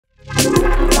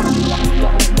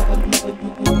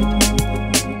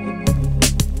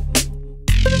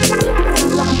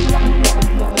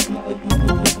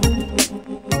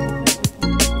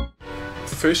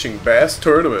fishing bass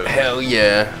tournament. Hell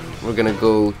yeah. We're gonna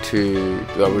go to...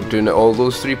 we're doing it all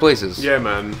those 3 places? Yeah,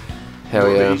 man. Hell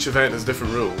yeah. Each event has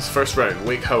different rules. First round,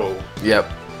 Lake Howell.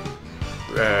 Yep.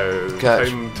 Catch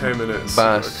 10 minutes.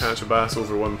 Bass. Catch a bass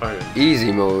over £1.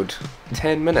 Easy mode.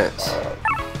 10 minutes.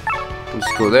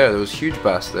 Just go there. There was huge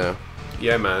bass there.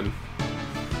 Yeah, man.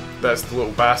 That's the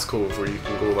little bass cove where you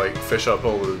can go like fish up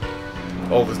all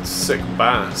the sick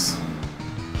bass.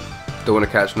 Don't want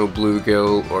to catch no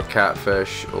bluegill or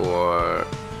catfish or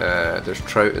there's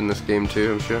trout in this game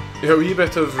too, I'm sure. Yeah, a wee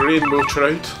bit of rainbow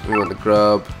trout. We want the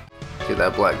grub. Get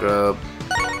that black grub.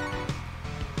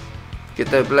 Get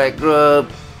that black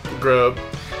grub. Grub.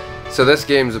 So this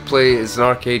game is an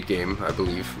arcade game, I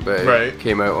believe, but Right. it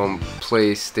came out on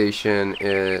PlayStation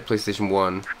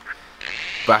 1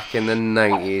 back in the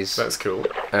 90s. That's cool.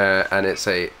 And it's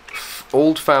a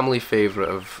old family favorite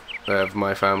of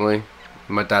my family,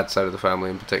 my dad's side of the family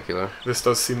in particular. This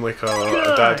does seem like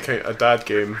a dad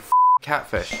game.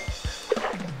 Catfish.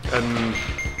 And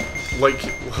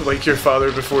like your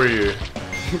father before you,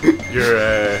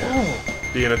 you're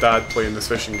being a dad playing this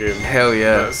fishing game. Hell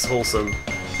yeah. That's wholesome.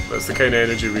 That's the kind of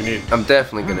energy we need. I'm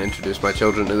definitely going to introduce my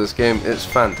children to this game. It's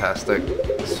fantastic.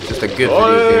 It's just a good Oh,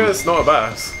 video yeah, game. it's not a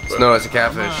bass. No, it's a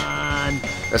catfish.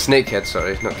 A snakehead,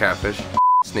 sorry, not catfish.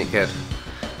 Snakehead.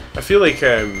 I feel like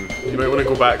you might want to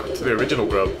go back to the original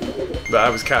grub that I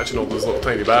was catching all those little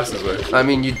tiny basses with. I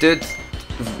mean, you did.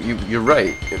 You're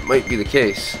right. It might be the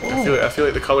case. I feel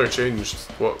like the colour changed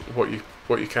what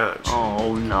you catch.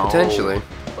 Oh no. Potentially.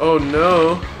 Oh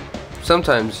no!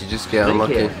 Sometimes you just get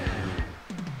unlucky.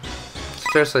 It's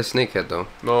a fair size snakehead though.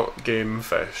 Not game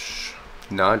fish.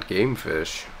 Not game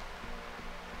fish.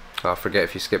 I forget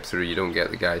if you skip through, you don't get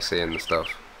the guy saying the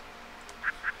stuff.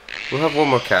 We'll have one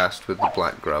more cast with the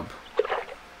black grub.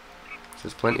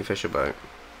 There's plenty of fish about.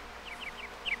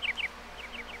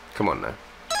 Come on now.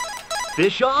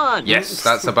 Fish on! Yes,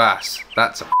 that's a bass.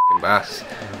 That's a f***ing bass.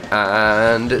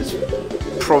 And it's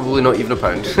probably not even a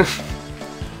pound.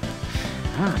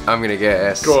 I'm gonna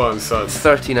guess. Go on, son.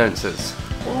 13 ounces.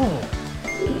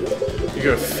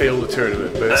 You're gonna fail the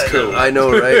tournament, but it's cool. I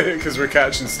know, right? Because we're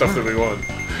catching stuff that we want.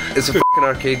 It's a f***ing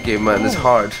arcade game, man. It's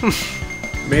hard.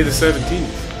 May the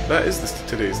 17th. That is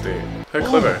today's date. How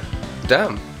clever.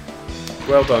 Damn.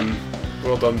 Well done.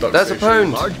 Well done, Duck That's a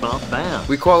Station. pound. Largemouth bass.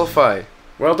 We qualify.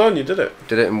 Well done, you did it.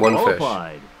 Did it in one fish.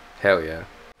 Qualified. Hell yeah.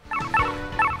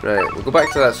 Right, we'll go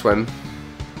back to that swim.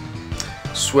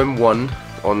 Swim 1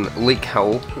 on Lake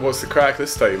Howell. What's the crack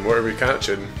this time? What are we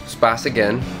catching? It's bass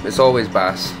again. It's always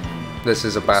bass. This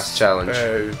is a bass challenge.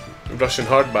 Russian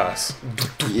hard bass.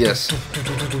 Yes.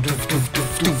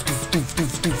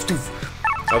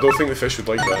 I don't think the fish would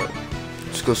like that.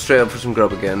 Just go straight up for some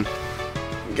grub again.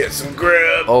 Get some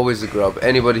grub! Always the grub.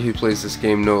 Anybody who plays this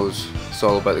game knows it's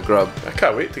all about the grub. I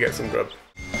can't wait to get some grub.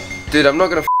 Dude, I'm not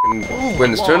gonna f***ing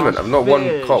win this tournament. I've not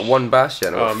caught one bass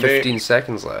yet. I've got 15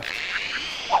 seconds left.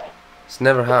 It's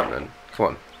never happening. Come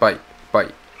on. Bite.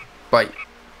 Bite. Bite.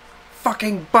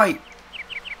 Fucking bite!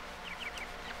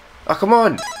 Oh, come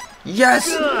on! Yes!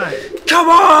 Good. Come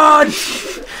on!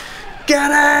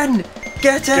 Get in!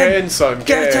 Get in! Get in, son.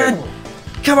 Get in!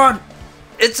 Come on!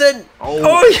 It's in!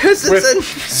 Oh, yes, With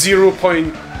it's in!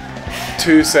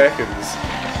 0.2 seconds.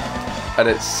 And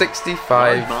it's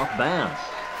 65 Largemouth bass.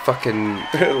 fucking...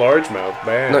 Largemouth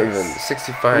bass. Not even.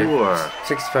 65... Poor.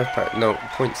 65 pounds. No,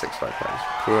 0.65 pounds.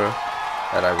 Poor.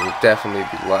 And I will definitely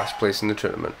be last place in the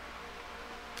tournament.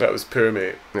 That was poor,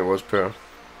 mate. It was poor.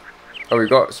 Oh, we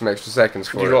got some extra seconds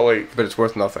for You it. got like But it's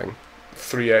worth nothing.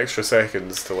 3 extra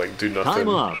seconds to like do nothing. Time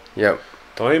up. Yep.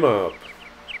 Time up.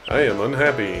 I am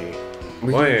unhappy.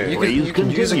 You Please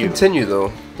can use a continue. continue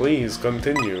though. Please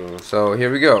continue. So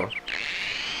here we go.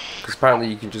 Because apparently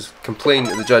you can just complain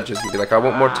to the judges and be like, I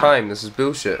want more time, this is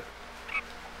bullshit.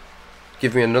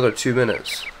 Give me another 2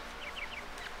 minutes.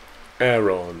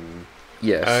 Aaron.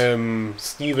 Yes. I am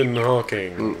Stephen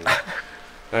Hawking.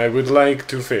 I would like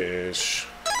to fish.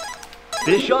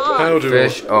 Fish on.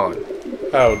 Fish on.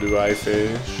 How do I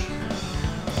fish?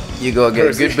 You gotta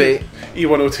get a good bait.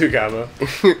 E102 gamma.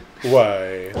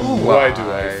 Why? Why do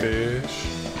I fish?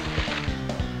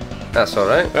 That's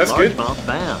alright. That's good. Largemouth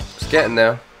bass. It's getting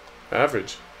there.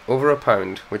 Average. Over a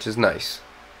pound, which is nice.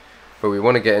 But we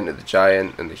want to get into the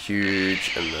giant and the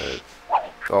huge and the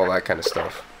all that kind of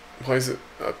stuff. Why is it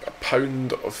a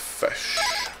pound of fish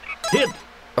Hit.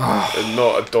 and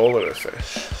not $1 a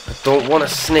fish? I don't want a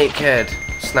snakehead.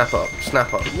 Snap up,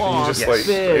 snap up. You Large just Yes. like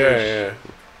fish. yeah.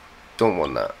 Don't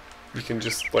want that. You can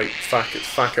just like fuck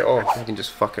it off. You can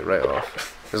just fuck it right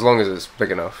off. As long as it's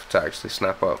big enough to actually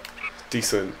snap up.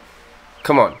 Decent.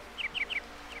 Come on.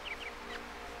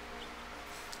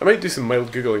 I might do some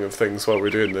mild googling of things while we're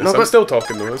doing this. No, I'm still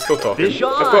talking though. I'm still talking. Fish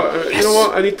on. I've got. You know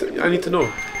what? I need to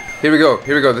know. Here we go.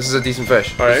 Here we go. This is a decent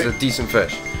fish. All right. This is a decent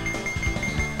fish.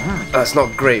 That's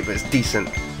not great, but it's decent.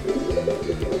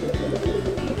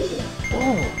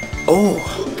 Oh.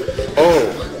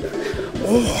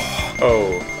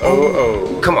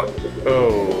 Come on.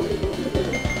 Oh.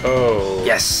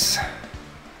 Yes.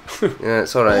 Yeah,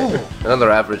 it's alright.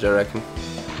 Another average, I reckon.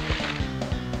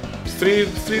 Three.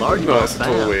 Large No, that's a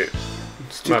total band. weight.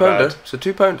 It's My 2 pounder. bad. It's a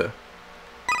 2 pounder.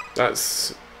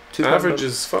 That's 2 average pounder.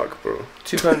 as fuck, bro.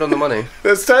 £2 on the money.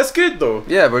 That's good though.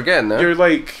 Yeah, we're getting there. You're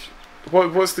like,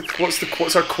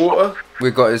 what's our quota?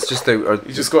 We've got. It's just our.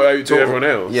 You just got to outdo everyone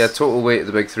else. Yeah, total weight of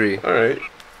the big three. All right.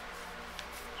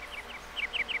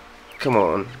 Come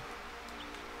on.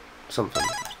 Something.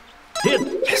 Hit.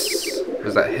 Yes.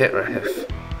 Was that hit or hiff?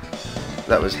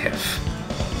 That was hiff.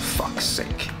 Fuck's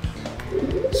sake.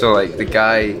 So like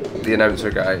the announcer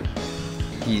guy,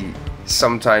 he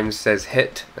sometimes says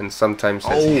hit and sometimes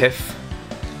says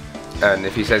hiff. And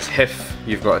if he says hiff,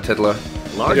 you've got a tiddler.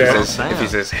 Large If he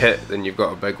says hit, then you've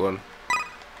got a big one.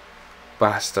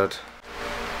 Bastard.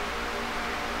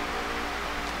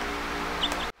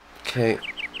 Okay.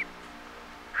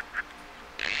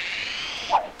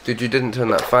 Dude, you didn't turn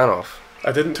that fan off.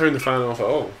 I didn't turn the fan off at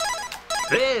all.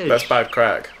 Fish. That's bad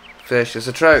crack. Fish, it's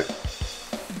a trout.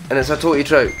 And it's a totally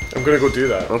trout. I'm gonna go do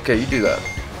that. Okay, you do that.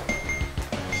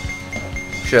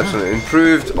 Should have some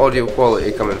improved audio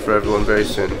quality coming for everyone very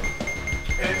soon.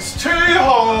 It's too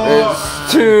hot.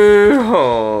 It's too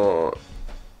hot.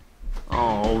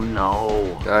 Oh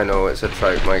no. I know, it's a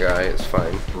trout, my guy, it's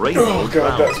fine. Rainbow Oh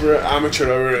god, trout. that's we're at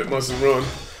amateur hour at Muzz Ron.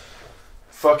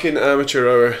 Fucking amateur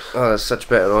hour. Oh, that's such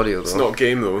better audio though. It's not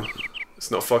game though.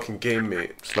 It's not fucking game,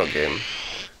 mate. It's not game.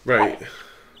 Right.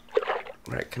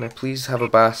 Right, can I please have a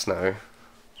bass now?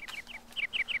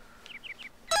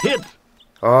 Hit.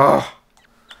 Oh!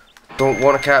 Don't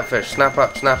want a catfish. Snap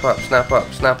up, snap up, snap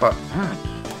up, snap up.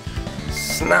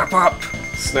 Snap up!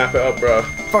 Snap it up, bro.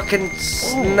 Fucking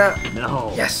snap!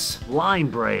 No. Yes! Line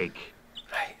break.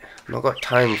 Right. I've not got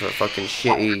time for fucking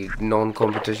shitty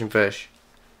non-competition fish.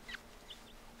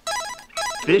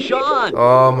 Fish on.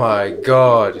 Oh my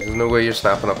god. There's no way you're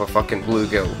snapping up a fucking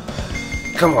bluegill.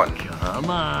 Come on. Come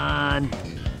on.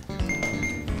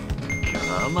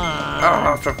 Come on.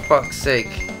 Oh, for fuck's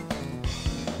sake.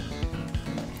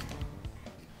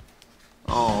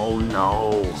 Oh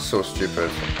no. So stupid.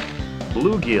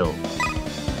 Bluegill.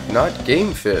 Not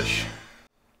game fish.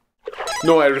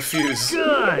 No, I refuse.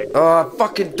 Good. Oh, I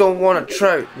fucking don't want a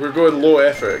trout. We're going low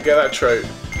effort. Get that trout.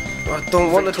 I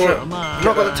don't want the trout. Come on.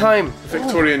 Not got the time.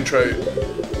 Victorian trout.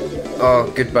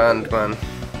 Oh, good band, man.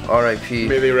 R.I.P.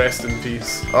 May they rest in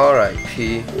peace.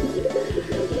 R.I.P.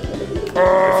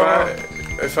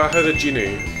 If I had a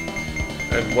genie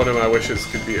and one of my wishes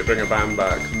could be to bring a band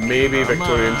back, maybe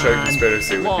Victorian Trout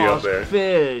Conspiracy would be up Lost there.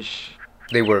 fish.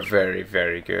 They were very,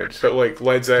 very good. But like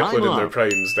Led Zeppelin Time in their up.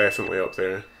 prime's definitely up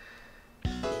there.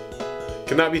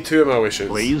 Can that be two of my wishes?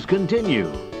 Please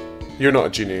continue. You're not a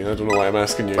genie. I don't know why I'm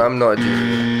asking you. I'm not a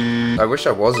genie. I wish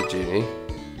I was a genie.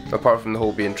 Apart from the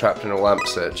whole being trapped in a lamp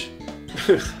sitch.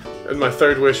 And my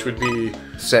third wish would be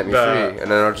Set me That- free, and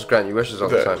then I'll just grant you wishes all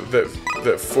the time. that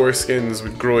foreskins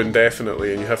would grow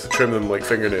indefinitely and you have to trim them like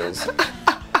fingernails.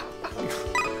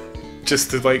 Just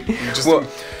to like What?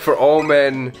 For all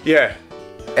men yeah,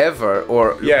 ever,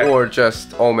 or Yeah. or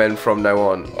just all men from now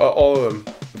on? all of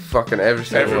them. Fucking every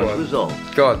single Everyone. one. Result.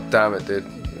 God damn it, dude.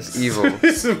 It's evil.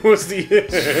 It's the most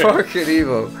Fucking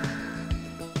evil.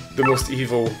 the most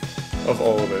evil of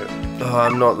all of it. Oh,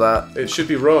 I'm not that. It should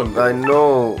be Ron. I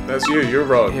know. That's you. You're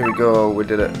Ron. Here we go. We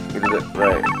did it. We did it.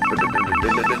 Right.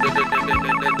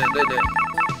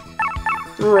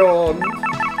 Ron.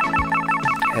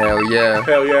 Hell yeah.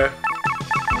 Hell yeah.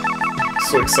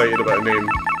 So excited about a name.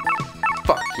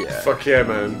 Fuck yeah. Fuck yeah,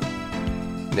 man.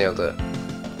 Nailed it.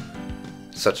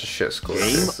 Such a shit score.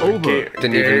 Game over.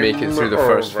 Didn't even make it through the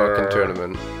first fucking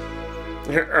tournament.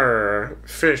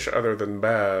 Fish other than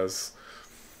bass.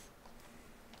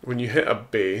 When you hit a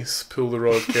base, pull the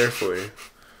rod carefully.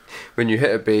 When you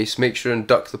hit a base, make sure and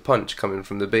duck the punch coming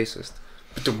from the bassist.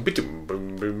 Ba-dum, ba-dum,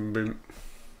 boom, boom, boom.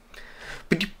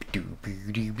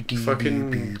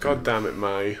 Fucking goddamn it,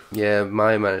 Mai. Yeah,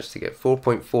 Mai managed to get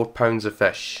 4.4 pounds of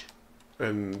fish.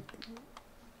 And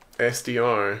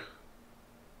SDR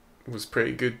was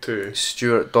pretty good too.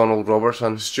 Stuart Donald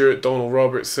Robertson. Stuart Donald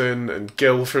Robertson and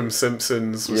Gil from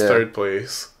Simpsons was Yeah. third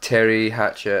place. Terry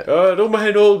Hatchett. Oh, don't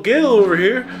mind old Gil over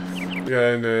here.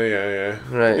 Yeah, no, yeah.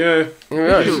 Right. Yeah. Here we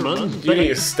are. You need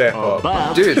to step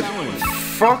up. Dude,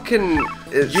 fucking...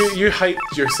 It's, You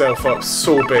hyped yourself up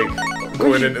so big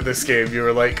going into this game. You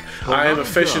were like, I am a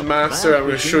fishing master, I'm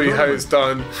going to show you how it's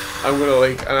done. I'm going to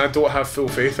like, and I don't have full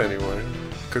faith anymore.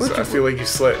 Because I feel like you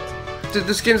slipped. Dude,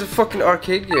 this game's a fucking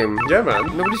arcade game. Yeah,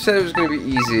 man. Nobody said it was going to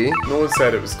be easy. No one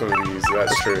said it was going to be easy,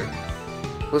 that's true.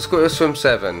 Let's go to Swim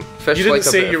 7. Fish You didn't like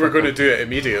say you were going to do it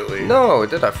immediately. No,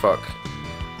 did I fuck?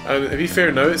 And to be fair,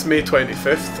 now it's May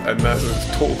 25th, and that's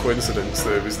a total coincidence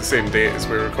that it was the same date as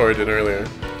we were recording earlier.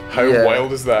 How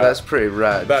wild is that? That's pretty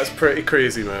rad. That's pretty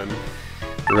crazy, man.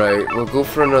 Right, we'll go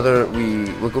for another.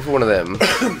 We'll go for one of them.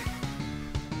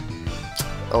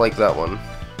 I like that one.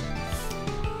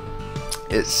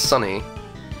 It's sunny.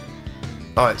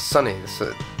 Oh, it's sunny.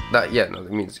 So that no,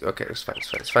 that means okay. It's fine.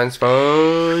 It's fine. It's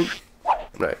fine.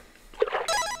 Right.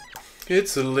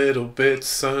 It's a little bit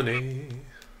sunny.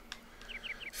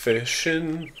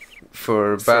 Fishing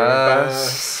for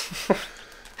bass.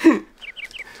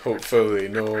 Hopefully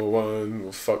no one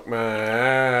will fuck my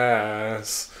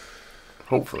ass.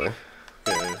 Hopefully.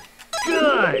 Yeah.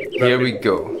 Good. Here we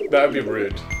go. That'd be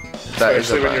rude. That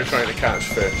Especially when you're trying to catch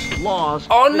fish. Lost.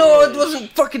 Oh no, it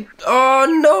wasn't fucking. Oh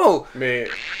no. Mate.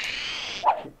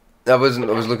 I was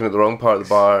looking at the wrong part of the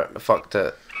bar. I fucked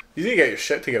it. You need to get your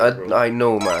shit together, bro. I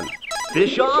know, man.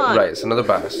 Fish on. Right, it's another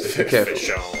bass. Be careful. Fish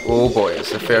on. Oh boy,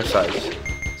 it's a fair size.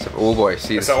 Oh boy,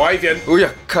 see It's this. a live yen. Oh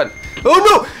yeah, cunt. Oh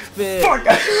no! Fuck!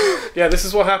 Yeah, this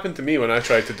is what happened to me when I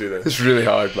tried to do this. It's really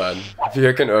hard, man. If you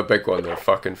hook into a big one, they're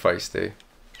fucking feisty.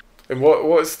 And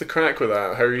what's the crack with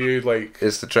that? How are you like?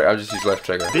 It's the trick. I'll just use left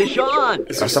trigger. Fish on.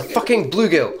 That's a fucking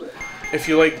bluegill. If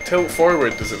you like tilt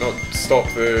forward, does it not stop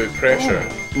the pressure?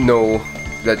 No,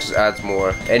 that just adds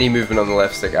more. Any movement on the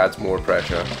left stick adds more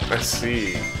pressure. I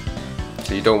see.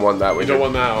 So you don't want that when You don't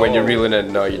want that at when you're all. reeling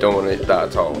in. No, you don't want it that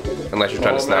at all, unless you're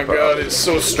trying to snap Oh my it god, up. it's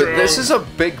so strong. But this is a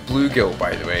big bluegill,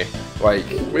 by the way. Like,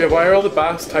 Wait, why are all the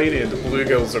bass tiny and the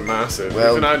bluegills are massive?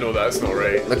 Well- Even I know that's not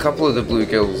right. a couple of the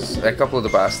bluegills, a couple of the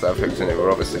bass that I've hooked into were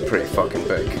obviously pretty fucking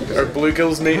big. Are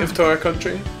bluegills native to our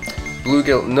country?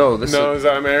 Bluegill, no, this No, is. is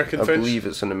that American I fish? believe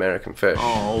it's an American fish.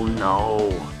 Oh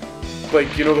no.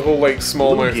 Like, you know the whole like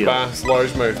smallmouth Bluegill. bass,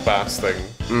 largemouth bass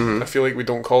thing? I feel like we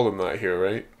don't call them that here,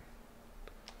 right?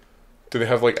 Do they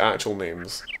have like actual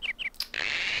names?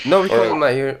 No, we call them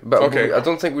that here, but Okay. I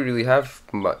don't think we really have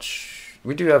much.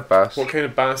 We do have bass. What kind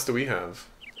of bass do we have?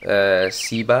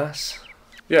 Sea bass.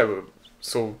 Yeah, but,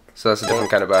 so So that's a different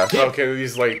kind of bass. okay,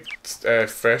 these like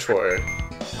freshwater.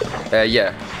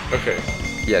 Yeah, Okay.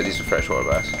 yeah, these are freshwater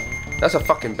bass. That's a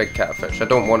fucking big catfish. I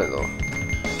don't want it though.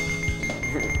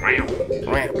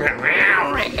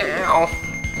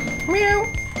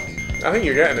 I think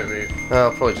you're getting it, mate.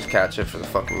 I'll probably just catch it for the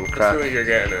fucking I crap. feel like you're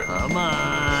getting it. Come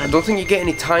I on. don't think you get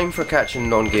any time for catching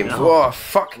non-games. No. Whoa,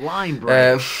 fuck. Line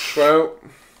break. Well,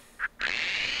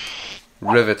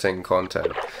 Riveting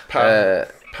content.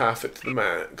 path it to the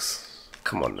max.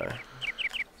 Come on now.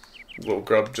 Little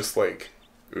grub just like...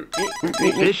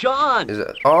 Fish on. Is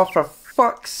it? Oh, for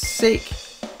fuck's sake.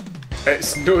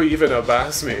 It's not even a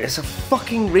bass, mate. It's a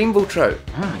fucking rainbow trout.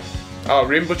 Oh,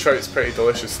 rainbow trout's pretty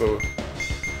delicious though.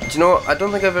 Do you know what? I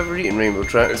don't think I've ever eaten rainbow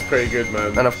trout. It's pretty good,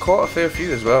 man. And I've caught a fair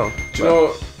few as well. Do you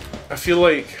know, I feel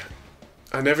like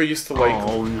I never used to like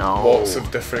Oh no. lots of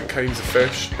different kinds of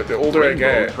fish, but the older I Rainbow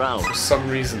get, trout. for some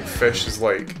reason fish is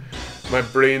like, my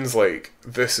brain's like,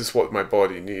 this is what my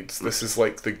body needs. This is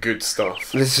like the good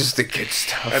stuff. This is the good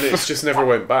stuff. And it's just never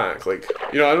went back. Like,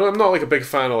 you know, I'm not like a big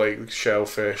fan of like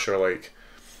shellfish or like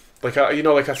I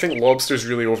think lobster's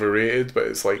really overrated, but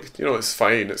it's like, you know, it's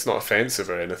fine. It's not offensive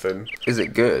or anything. Is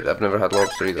it good? I've never had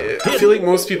lobster either. I feel like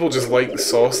most people just like the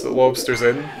sauce that lobster's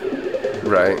in.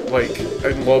 Right. Like,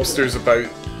 and lobster's about,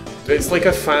 it's like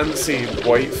a fancy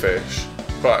whitefish,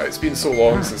 but it's been so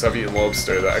long since I've eaten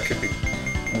lobster that I could be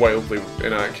wildly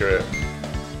inaccurate.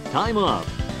 Time up.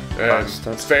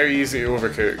 Bastard. It's very easy to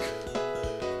overcook.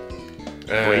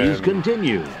 Please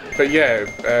continue. But yeah,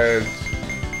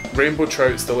 rainbow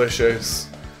trout's delicious,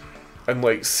 and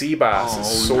like sea bass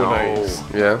is so no.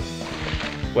 nice. Yeah.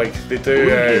 Like they do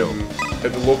Bluegill.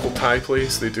 at the local Thai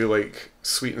place, they do like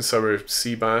sweet and sour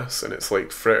sea bass, and it's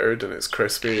like frittered and it's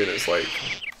crispy and it's like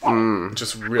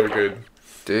just real good.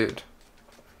 Dude.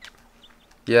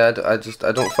 Yeah,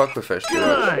 I don't fuck with fish too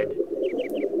much. Good.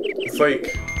 It's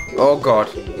like, Oh god.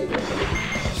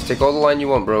 Just take all the line you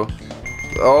want, bro.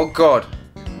 Oh god.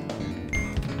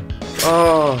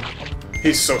 Oh.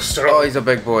 he's so strong. Oh, he's a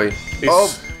big boy.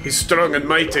 Oh, He's strong and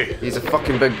mighty, he's a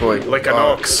fucking big boy. like an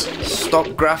Oh, ox. Stop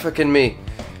graphicking me.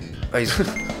 Oh, he's.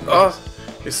 Oh.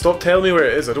 Hey, stop telling me where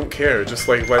it is. I don't care. Just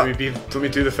like let me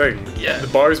do the thing. Yeah. The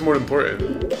bar is more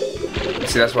important.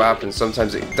 See, that's what happens.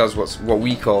 Sometimes it does what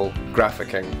we call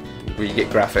graphicking, where you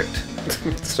get graphicked.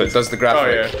 So it does the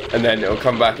graphic, and then it'll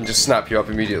come back and just snap you up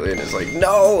immediately, and it's like,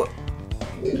 no!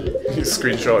 You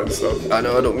screenshot and stuff. I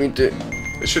know, I don't mean to.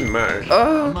 It shouldn't matter.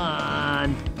 Come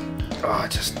on. Oh,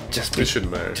 just be, It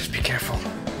shouldn't matter. just be careful.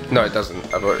 No, it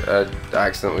doesn't. I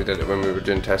accidentally did it when we were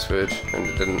doing test footage, and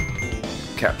it didn't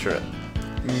capture it.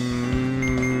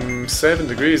 7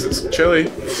 degrees, it's chilly.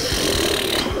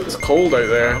 It's cold out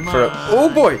there. Oh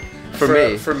boy!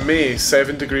 For me,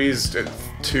 7 degrees at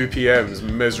 2 p.m. is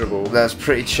miserable. That's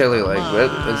pretty chilly, like,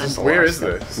 Where is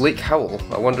this? Lake Howell.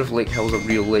 I wonder if Lake Howell's a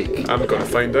real lake. I'm gonna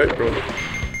find out, bro.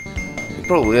 It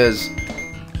probably is.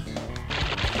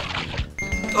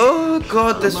 Oh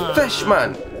god, this fish,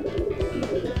 man!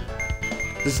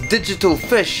 This digital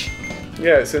fish.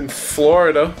 Yeah, it's in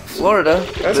Florida. Florida?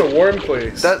 That's a warm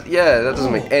place. That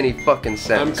doesn't make any fucking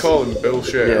sense. I'm calling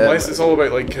bullshit. Yeah. Unless it's all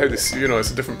about like how this, you know, it's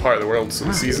a different part of the world, so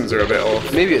the seasons are a bit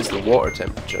off. Maybe it's the water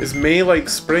temperature. Is May like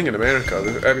spring in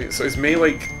America? I mean, so is May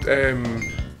like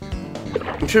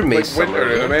I'm sure May's like summer.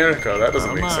 winter in America? That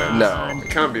doesn't make sense. No. It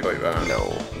can't be like that.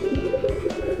 No.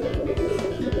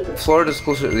 Florida's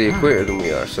closer to the equator than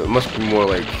we are, so it must be more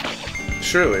like...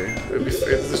 Surely.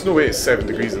 There's no way it's 7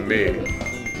 degrees in May.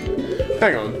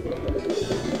 Hang on.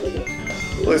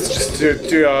 Let's just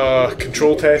do a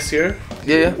control test here.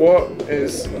 Yeah. What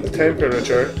is the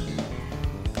temperature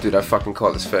Dude, I fucking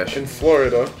caught this fish. in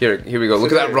Florida? Here we go.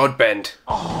 Look at that rod bend.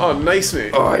 Oh, nice,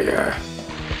 mate. Oh, yeah.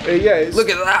 Yeah, Look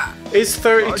at that. it's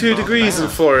 32 degrees in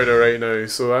Florida right now,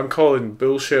 so I'm calling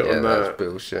bullshit Yeah, on that's that.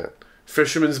 bullshit.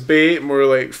 Fisherman's bait, more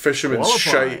like fisherman's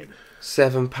shite.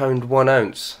 Qualified. £7 1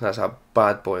 ounce. That's a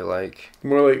bad boy like.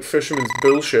 More like fisherman's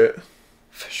bullshit.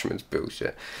 Fisherman's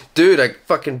bullshit. Dude, I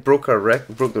fucking broke the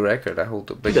record. I hold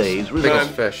the Today's biggest result.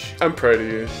 fish. I'm proud of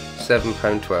you.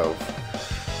 £7.12.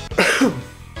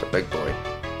 It's a big boy.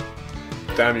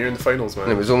 Damn, you're in the finals, And it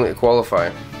man. was only to qualify.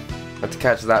 I had to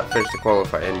catch that fish to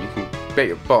qualify, and you can bet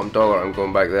your bottom dollar I'm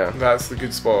going back there. That's the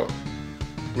good spot.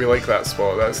 We like that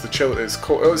spot. That's the chill. It's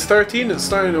cold. Oh, it's 13. It's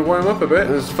starting to warm up a bit.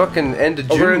 It was fucking end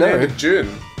of Oh, we're June in the now. end of June.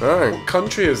 Aye. What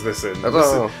country is this in? I don't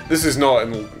know. This is not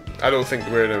in. I don't think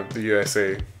we're in the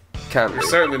USA. Can't We're be.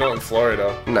 certainly not in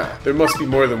Florida. Nah, There must be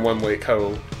more than one Lake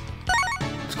Howell.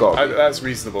 it's gotta be. That's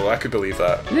reasonable. I could believe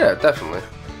that. Yeah, definitely.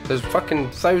 There's fucking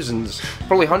thousands,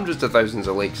 probably hundreds of thousands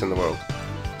of lakes in the world.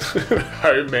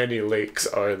 How many lakes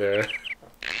are there?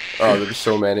 Oh, there's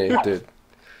so many, dude.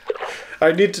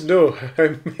 I need to know how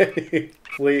many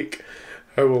Lake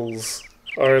Howells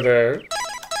are there.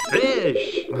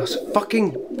 Fish. That's a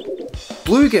fucking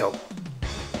bluegill.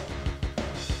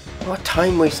 What a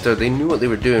time waster. They knew what they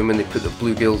were doing when they put the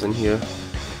bluegills in here.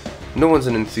 No one's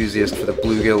an enthusiast for the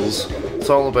bluegills. It's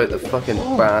all about the fucking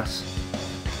bass.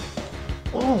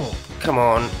 Oh. Come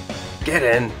on, get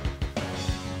in.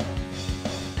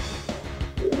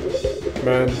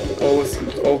 Man,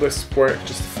 all this work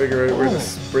just to figure out where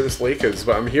this lake is,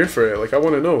 but I'm here for it. Like, I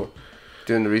want to know.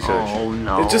 Doing the research. Oh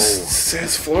no. It just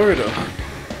says Florida.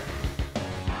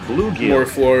 Bluegill. More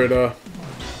Florida.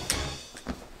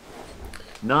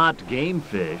 Not game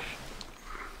fish.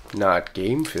 Not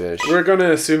game fish. We're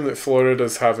gonna assume that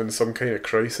Florida's having some kind of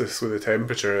crisis with the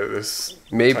temperature at this.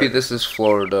 Maybe time. this is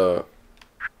Florida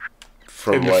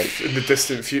from in the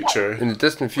distant future. in the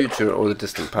distant future or the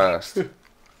distant past.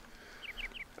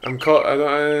 I'm caught.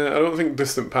 I don't think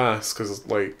distant past, because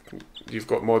like you've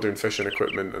got modern fishing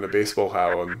equipment and a baseball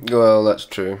hat on. Well, that's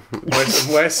true.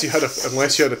 Unless you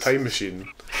had a time machine,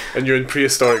 and you're in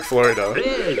prehistoric Florida.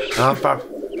 Fish. Ah,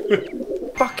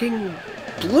 fucking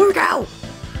bluegill.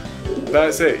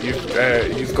 That's it.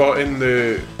 You've got in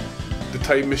the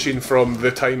time machine from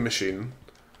the time machine,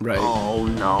 Right. Oh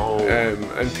no.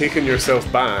 and taken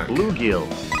yourself back Bluegill.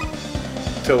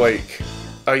 to like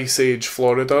Ice Age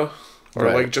Florida, or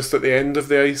Right. like just at the end of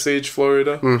the Ice Age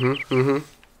Florida.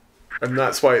 And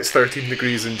that's why it's 13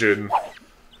 degrees in June,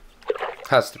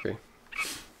 Has to be.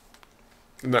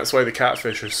 and that's why the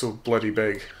catfish are so bloody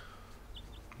big.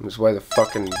 That's why the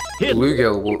fucking Hit.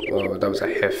 bluegill won't. Oh, that was a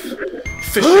hiff.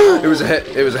 Fish. It was a hit.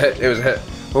 It was a hit. It was a hit.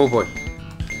 Oh boy.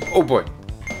 Oh boy.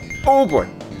 Oh boy.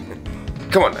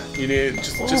 Come on now. You need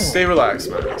just stay relaxed,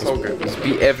 man. It's all good. Let's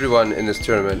beat everyone in this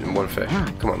tournament in one fish.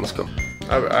 Come on, let's go.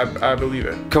 I believe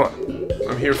it. Come on.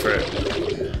 I'm here for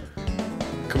it.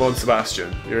 Come on,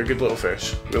 Sebastian. You're a good little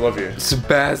fish. We love you.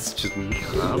 Sebastian.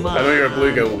 Come I know on. you're a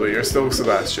bluegill, but you're still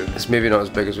Sebastian. It's maybe not as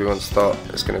big as we once thought.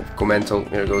 It's gonna go mental.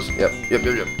 Here it goes. Yep.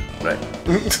 Right.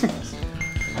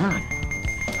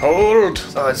 Hold.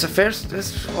 Oh, it's a first.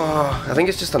 I think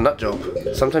it's just a nut job.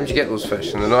 Sometimes you get those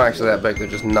fish and they're not actually that big. They're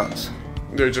just nuts.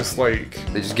 They're just like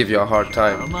They just give you a hard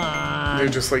time. Come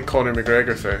on. Conor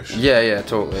McGregor fish. Yeah,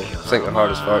 totally. I think they're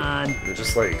hard as fuck. Come on. They're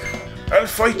just like I'll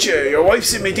fight you. Your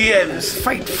wife's in my DMs.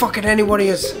 Fight fucking any one of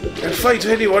yous. I'll fight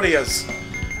any one of yous.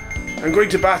 I'm going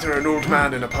to batter an old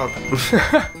man in a pub.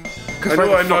 I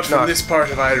know I'm not from this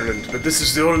part of Ireland, but this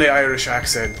is the only Irish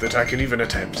accent that I can even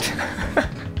attempt.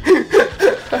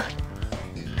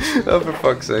 Oh, for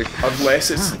fuck's sake.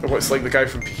 Unless it's like the guy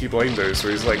from Peaky Blinders,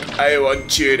 where he's like, I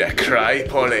want you to cry,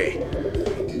 Polly.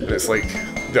 And it's like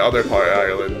the other part of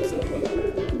Ireland.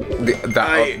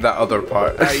 That other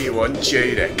part. I want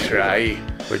you to cry.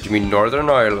 What do you mean, Northern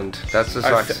Ireland? That's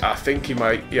the I think he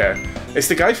might, yeah. It's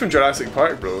the guy from Jurassic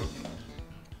Park, bro.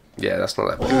 Yeah, that's not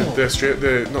that bad. Not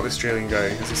the Australian guy.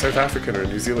 Is he South African or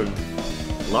New Zealand?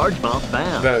 Largemouth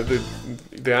bass.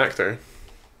 The actor.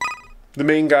 The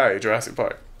main guy, Jurassic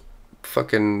Park.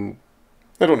 Fucking...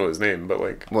 I don't know his name, but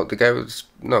like... What, the guy was...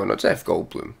 No, not Jeff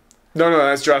Goldblum. No,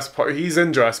 that's Jurassic Park. He's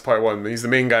in Jurassic Park 1. He's the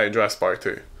main guy in Jurassic Park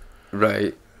 2.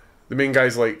 Right. The main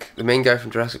guy's like... The main guy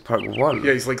from Jurassic Park 1?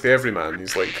 Yeah, he's like the everyman.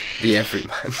 He's like... The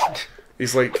everyman.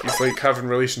 he's like having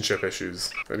relationship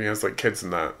issues. And he has like kids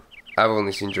and that. I've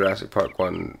only seen Jurassic Park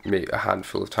 1 maybe a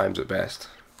handful of times at best.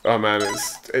 Oh man,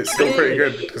 it's still pretty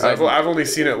good. Because I've only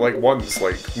seen it like once,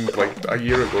 like a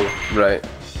year ago. Right.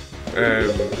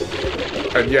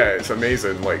 And yeah, it's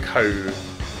amazing like how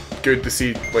good the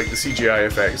CGI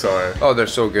effects are. Oh, they're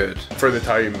so good for the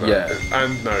time. Yeah.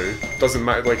 And now doesn't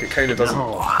matter. Like it kind of doesn't.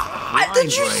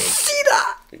 Did you see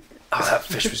that? Oh, that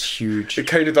fish was huge. It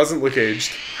kind of doesn't look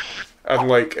aged. And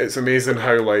like it's amazing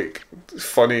how like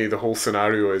funny the whole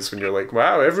scenario is when you're like,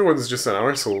 wow, everyone's just an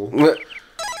arsehole.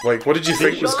 Like, what did you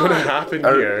think was going to happen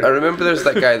here? I remember there's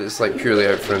that guy that's like purely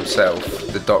out for himself,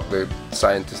 the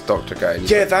scientist doctor guy.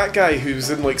 Yeah, that guy who's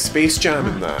in like Space Jam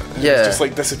and that. Yeah. He's just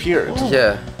like disappeared.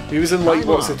 Yeah. He was in like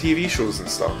lots of TV shows and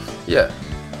stuff. Yeah.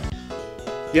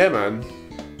 Yeah, man.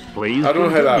 Please I don't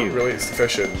know how that continue. relates to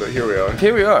fishing, but here we are.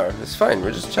 Here we are. It's fine.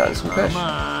 We're just chatting some fish.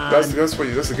 That's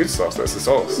the good stuff. That's the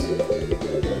sauce.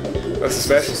 That's the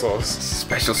special sauce.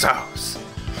 Special sauce.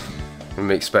 We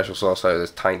make special sauce out of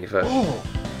this tiny fish.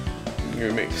 I'm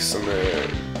gonna make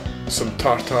some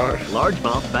tartare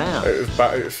Largemouth bass.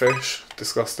 out of fish.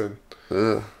 Disgusting.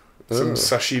 Ugh. Some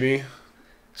sashimi.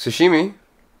 Sashimi?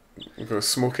 I'm gonna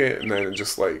smoke it and then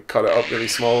just like cut it up really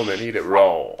small and then eat it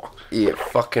raw. Eat it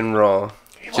fucking raw.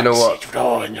 Do you know what? It's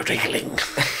raw and wriggling.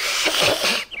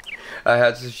 I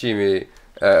had sashimi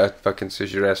at a fucking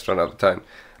sushi restaurant at the time,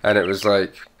 and it was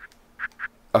like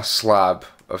a slab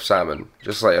of salmon,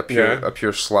 just like a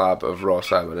pure slab of raw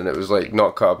salmon, and it was like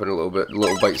not cut up in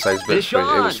little bite-sized bits. Fish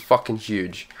on. It was fucking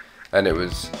huge, and it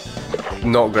was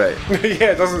not great.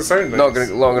 Yeah, it doesn't sound nice. Not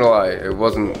gonna lie, it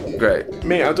wasn't great.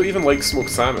 Mate, I don't even like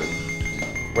smoked salmon.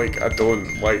 Like I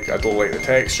don't like the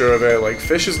texture of it. Like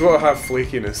fish has got to have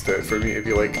flakiness to it for me to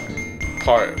be like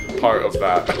part of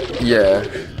that. Yeah.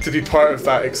 To be part of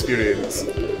that experience.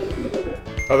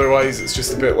 Otherwise, it's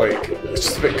just a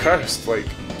bit cursed. Like.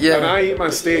 Yeah. And I eat my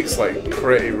steaks like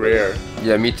pretty rare.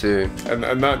 Yeah, me too. And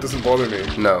that doesn't bother me.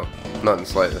 No, not in the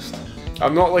slightest.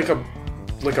 I'm not like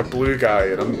a blue guy,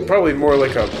 and I'm probably more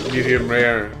like a medium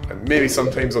rare, and maybe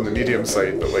sometimes on the medium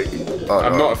side, but like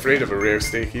I'm not afraid of a rare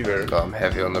steak either. No, I'm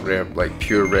heavy on the rare, like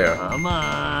pure rare. Come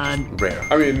on. Rare.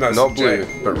 I mean that's not blue,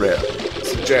 but rare.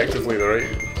 Subjectively the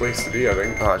right place to be, I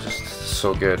think. Oh, just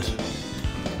so good.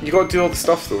 You gotta do all the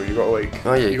stuff though. You gotta like.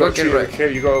 Oh yeah, you gotta treat it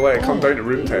like you gotta let it come down to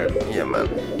room temp. Yeah, man.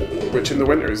 Which in the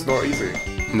winter is not easy.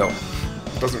 No.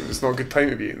 It's not a good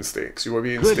time to be eating steaks. You want to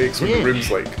be eating Good steaks when the fish.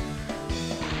 room's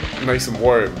like nice and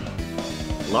warm.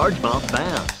 Largemouth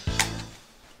bass.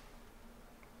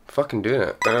 Fucking doing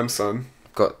it. Damn, son.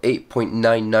 Got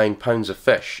 8.99 pounds of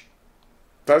fish.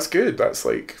 That's good. That's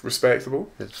like respectable.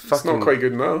 It's It's not quite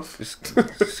good enough.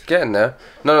 It's getting there.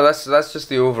 No, that's just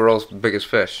the overall biggest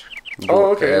fish.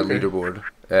 Oh, okay, okay. Leaderboard.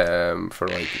 For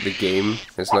like the game.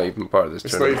 It's not even part of this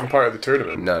It's not tournament. even part of the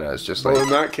tournament. No, it's just Well, like in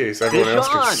that case, everyone Fish else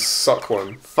can on. suck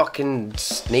one. fucking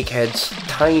snakeheads,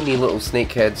 tiny little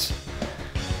snakeheads.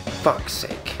 Fuck's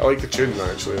sake. I like the tune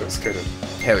actually. That's kind of.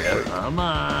 Hell yeah. Come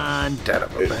on.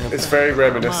 It's very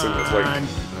reminiscent of Come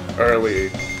like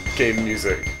early game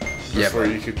music. Yeah, Before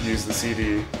man. you could use the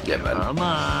CD. Yeah, man. Come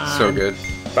on. So good.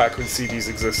 Back when CDs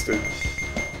existed.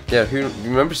 Yeah, you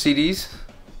remember CDs?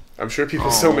 I'm sure people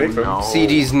still make them. no.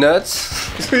 CDs nuts.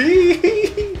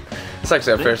 It's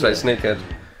actually a fair size snakehead.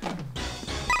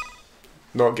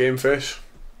 Not game fish.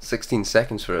 16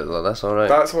 seconds for it though, that's alright.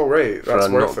 That's alright. That's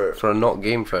worth it. For a not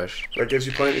game fish. That gives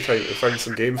you plenty of time to find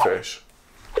some game fish.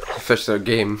 Fish that are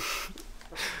game.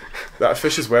 That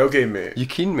fish is well game, mate. You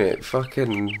keen, mate?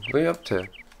 Fucking, what are you up to? What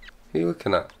are you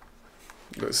looking at?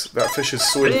 That fish is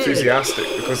so enthusiastic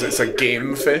because it's a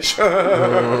game fish.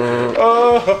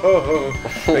 Oh,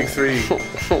 big three.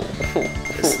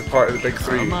 It's the part of the big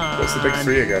three. What's the big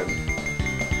three again?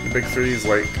 The big three is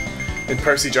like in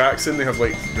Percy Jackson. They have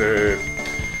like the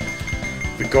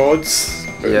gods.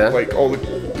 Yeah. Like all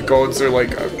the gods are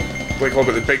like all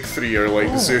but the big three are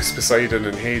like Zeus, Poseidon,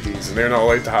 and Hades, and they're not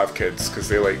allowed to have kids because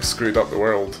they like screwed up the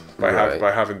world by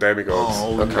having demigods.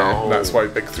 Okay. And that's why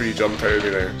big three jumped out of me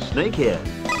there.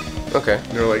 Snakehead. Okay. And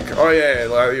they're like, oh yeah,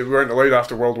 like, we weren't allowed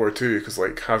after World War II because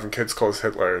like having kids caused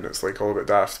Hitler, and it's like all a bit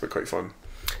daft but quite fun.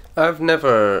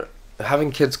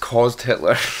 Having kids caused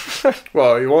Hitler.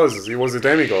 Well, he was a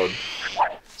demigod.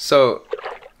 So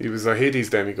He was a Hades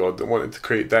demigod that wanted to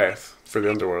create death for the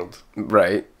underworld.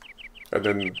 right. And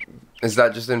then Is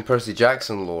that just in Percy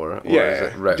Jackson lore? Or yeah,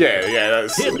 is it, right. yeah,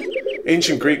 that's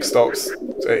ancient Greek stops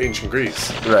at ancient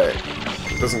Greece. Right.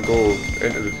 It doesn't go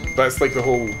into the. That's like the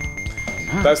whole.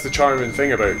 That's the charming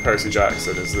thing about Percy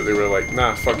Jackson is that they were like,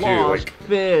 nah, fuck you, Lost like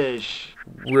fish.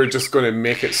 we're just gonna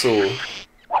make it so,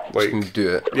 like, Can do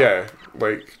it. yeah,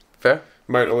 like Fair.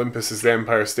 Mount Olympus is the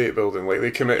Empire State Building. Like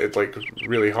they committed like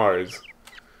really hard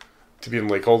to being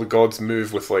like all the gods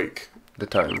move with like The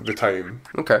time. the time.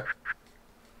 Okay.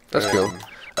 That's cool.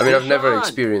 I mean, I've never Sean.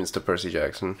 experienced a Percy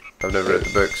Jackson. I've never read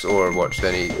the books or watched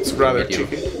any. It's rather medium.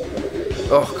 cheeky.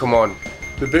 Oh, come on.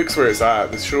 The book's where it's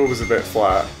at. The show was a bit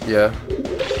flat. Yeah.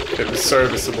 It was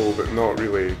serviceable, but not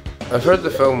really. I've heard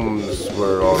the films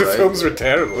were alright. The films were Were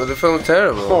terrible. the films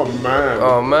terrible? Oh man,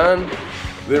 Oh, man.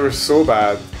 they were so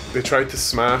bad. They tried to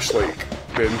smash like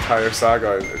the entire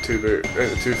saga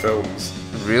into two films,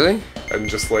 Really? and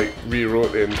just like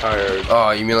rewrote the entire.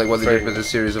 Oh, you mean like what they did Thing. with the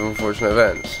series of unfortunate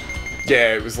events?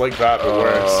 Yeah, it was like that, but Oh,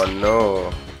 worse.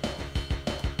 no.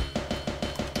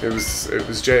 It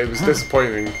was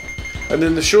disappointing. And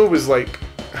then the show was like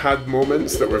had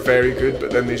moments that were very good,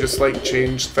 but then they just like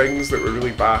changed things that were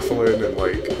really baffling and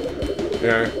like,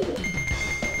 yeah.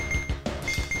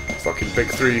 Fucking big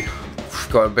three.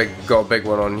 Got a big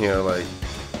one on here, like.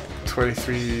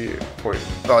 23 point.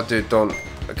 Oh, dude, don't.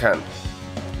 I can't.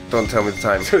 Don't tell me the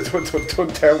time.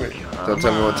 don't tell me. Don't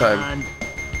tell me what time.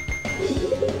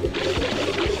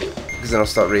 Because then I'll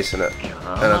start racing it.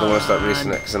 And I don't want to start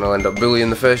racing it because then I'll end up bullying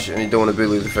the fish, and you don't want to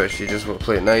bully the fish, you just want to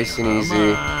play it nice and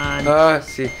easy. Ah,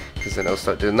 see? Because then I'll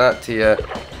start doing that to you.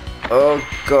 Oh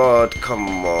god,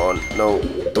 come on. No,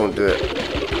 don't do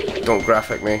it. Don't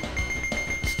graphic me.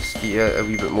 Just give you a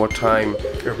wee bit more time.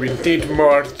 We need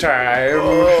more time.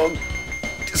 Oh,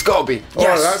 it's gotta be.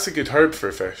 Yes! Oh, that's a good herb for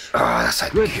a fish. Oh, that's a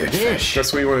good fish.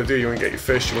 That's what you want to do. You want to get your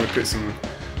fish, you want to put some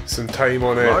thyme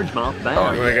on it. Largemouth You bass.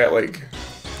 want to get like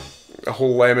a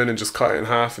whole lemon and just cut it in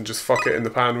half and just fuck it in the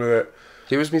pan with it.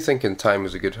 Here was me thinking thyme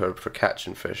was a good herb for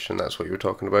catching fish, and that's what you were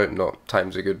talking about, not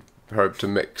thyme's a good herb to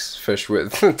mix fish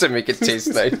with to make it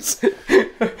taste nice.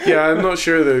 Yeah, I'm not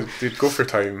sure they'd go for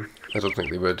thyme. I don't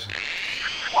think they would.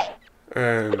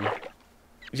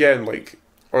 Yeah, and like,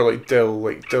 or like dill.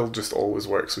 Like dill just always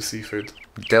works with seafood.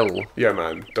 Dill. Yeah,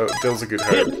 man, dill's a good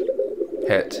herb.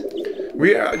 Hit.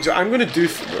 I'm gonna do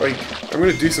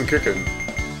some cooking.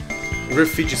 I'm gonna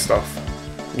feed you stuff.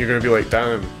 And you're gonna be like,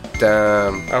 damn.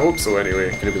 Damn. I hope so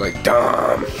anyway. Gonna be like,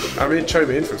 damn. I made chow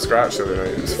mein from scratch the other night.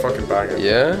 It was fucking banging.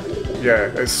 Yeah? Yeah,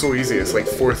 it's so easy. It's like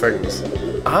 4 things.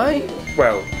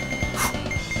 Well,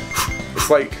 it's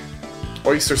like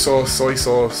oyster sauce, soy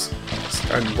sauce,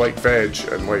 and like veg,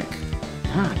 and like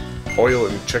oil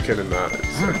and chicken and that.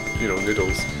 It's like,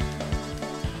 noodles.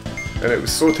 And it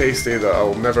was so tasty that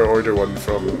I'll never order one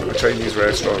from a Chinese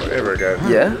restaurant ever again.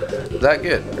 Yeah? That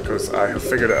good? Because I have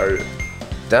figured it out.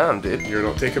 Damn, dude. You're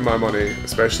not taking my money,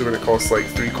 especially when it costs like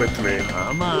 £3 to make.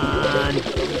 Come on.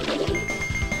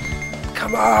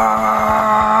 Come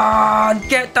on!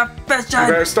 Get the fish You in!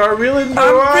 better start reeling.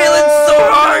 I'm reeling so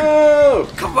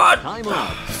hard! Come on! Time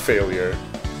up. Failure.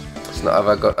 It's not,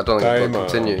 I don't think I've got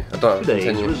to continue. I don't have to Today's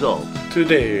continue. result.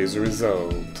 Today's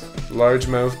result.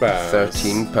 Largemouth bass.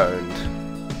 £13.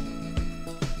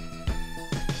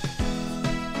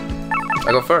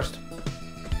 I go first.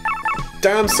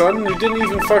 Damn, son, you didn't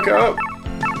even fuck it up.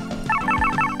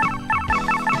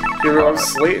 Here, I'm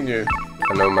slating you,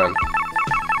 I know, man.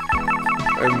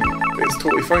 and it's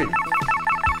totally fine.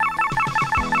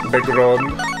 Big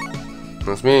Ron.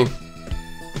 That's me.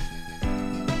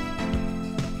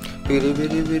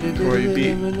 Well, you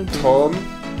beat Tom.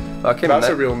 I came That's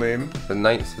in a real name. The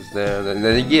Knights is there.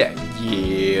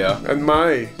 Yeah. And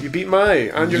Mai. You beat Mai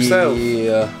and yourself.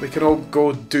 Yeah. We can all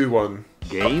go do one.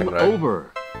 Game right.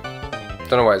 over.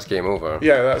 Don't know why it's game over.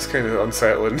 Yeah, that's kind of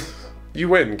unsettling. You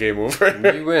win, game over.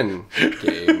 You win.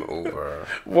 Game over.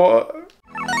 What?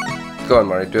 Because Go on,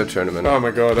 Murray, do a tournament. Oh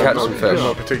my god, Catch some fish. I'm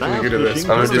not particularly good at this.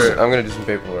 I'm gonna do some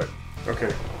paperwork.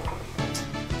 Okay.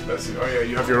 Let's see. Oh yeah,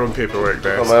 you have your own paperwork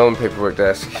desk. On my own paperwork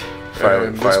desk.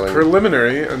 There's Filing.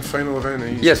 preliminary and final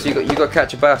event. Yes, you got to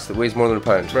catch a bass that weighs more than a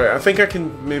pound. Right, I think I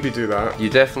can maybe do that. You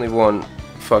definitely want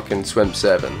fucking swim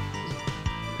 7.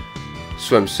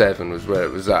 Swim 7 was where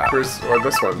it was at. Where's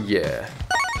this one? Yeah.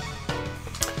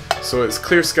 So it's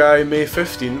clear sky, May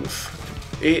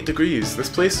 15th, 8 degrees. This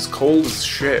place is cold as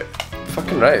shit.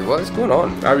 Fucking right. What is going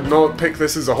on? I would not pick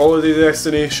this as a holiday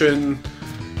destination.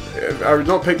 I would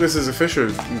not pick this as a fisher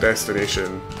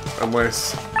destination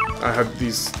unless I had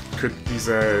these. Fuck.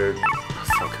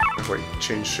 I've like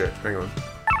changed shit. Hang on.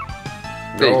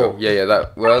 There you go. Yeah,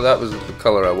 that was the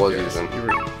colour I was using.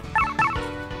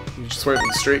 You just went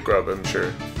with the straight grub, I'm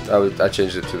sure. I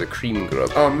changed it to the cream grub.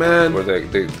 Oh man. Or the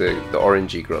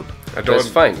orangey grub. I don't. It's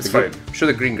fine. It's fine. I'm sure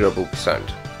the green grub will be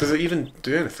sound. Does it even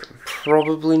do anything?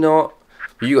 Probably not.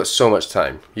 But you got so much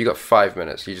time. You got 5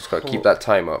 minutes. You just got to keep that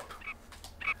time up.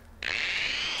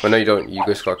 Well, no, you don't. You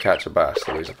just got to catch a bass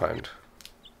that weighs a pound.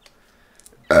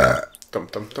 Dum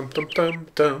dum dum dum dum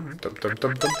dum dum dum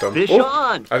dum dum dum. Fish Oh,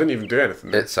 on! I didn't even do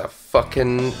anything. It's a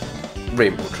fucking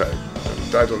rainbow trout.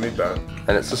 I don't need that.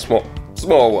 And it's a small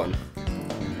one.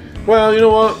 Well, you know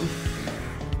what?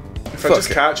 If I Fuck just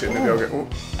it. catch it, maybe I'll get. Oh.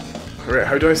 Right,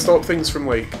 how do I stop things from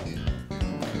like?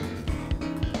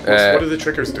 What do the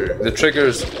triggers do? The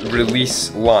triggers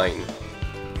release line,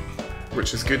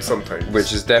 Which is good sometimes.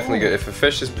 which is definitely good. If a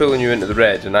fish is pulling you into the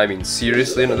red, and I mean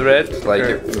seriously into the red, like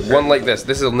Okay. one like this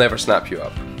will never snap you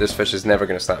up. This fish is never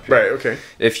going to snap you up. Right. Okay.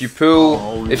 If you pull,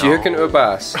 Oh, if you hook into a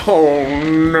bass Oh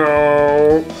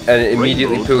no. and it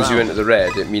immediately Rainbow pulls you trout. into the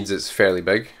red, it means it's fairly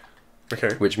big,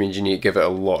 Okay. which means you need to give it a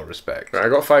lot of respect. Right, I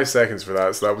got 5 seconds for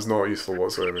that, so that was not useful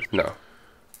whatsoever. No.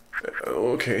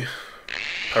 Okay.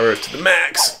 Power it to the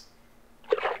max.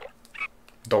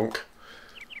 Donk.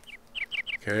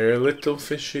 Okay, little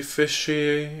fishy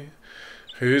fishy.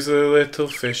 Who's a little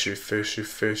fishy fishy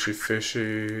fishy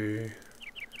fishy?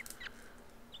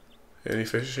 Any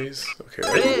fishies? Okay.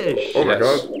 Fish! Oh my Yes.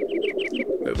 god.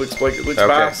 It looks like Okay,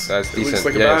 bass. that's it decent. looks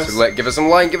like a Yeah, bass. so give us some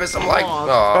line, give us some line. Aw,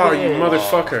 Aw. Oh, you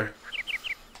motherfucker.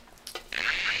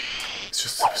 It's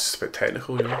just a bit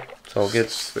technical, you know? It's all good.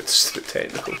 It's a bit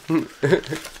technical.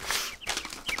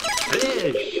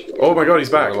 Fish! Oh my god, he's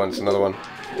back. Another one.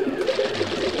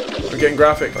 I'm getting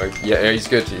graphic. Yeah, he's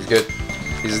good. He's good.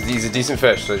 He's a decent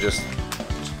fish. So just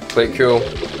play it cool.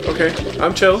 Okay,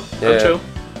 I'm chill. I'm Yeah. chill.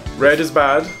 Red is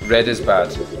bad. Red is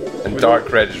bad, and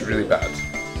dark red is really bad.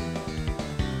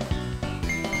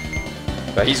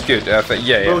 But he's good. I think,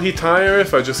 Will he tire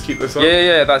if I just keep this up?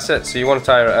 Yeah, that's it. So you want to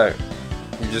tire it out.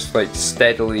 You just like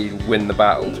steadily win the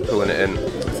battle to pulling it in.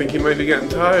 I think he might be getting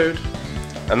tired.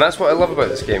 And that's what I love about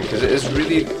this game, because it is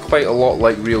really quite a lot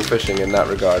like real fishing in that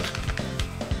regard.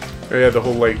 Oh yeah, the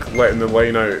whole like letting the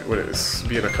line out when it's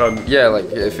being a cunt. Yeah, like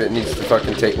if it needs to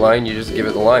fucking take line, you just give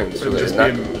it the line. So And that just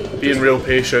it's being real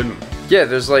patient. Yeah,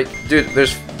 there's like, dude,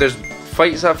 there's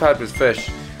fights I've had with fish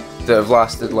that have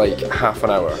lasted like half an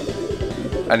hour,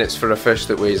 and it's for a fish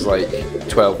that weighs like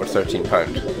 12 or 13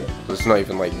 pound. So it's not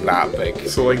even like that big.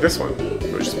 So like this one,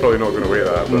 which is probably not going to weigh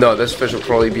that. But No, this fish will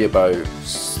probably be about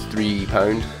 3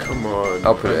 pound. come on,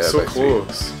 I'll put it I'm at so about 3.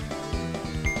 close.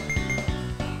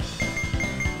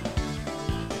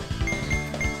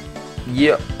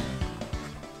 Yep.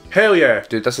 Hell yeah!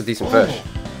 Dude, that's a decent fish.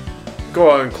 Go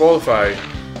on, qualify.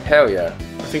 Hell yeah.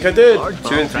 I think I did. Large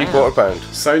 2 and bass. 3/4 pound.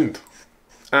 Sound.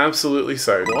 Absolutely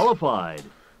sound. Qualified.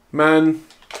 Man,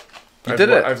 You did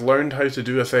it. I've learned how to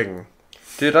do a thing.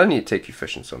 Dude, I need to take you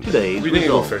fishing someday. Today's We need to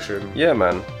go result. fishing. Yeah,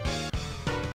 man.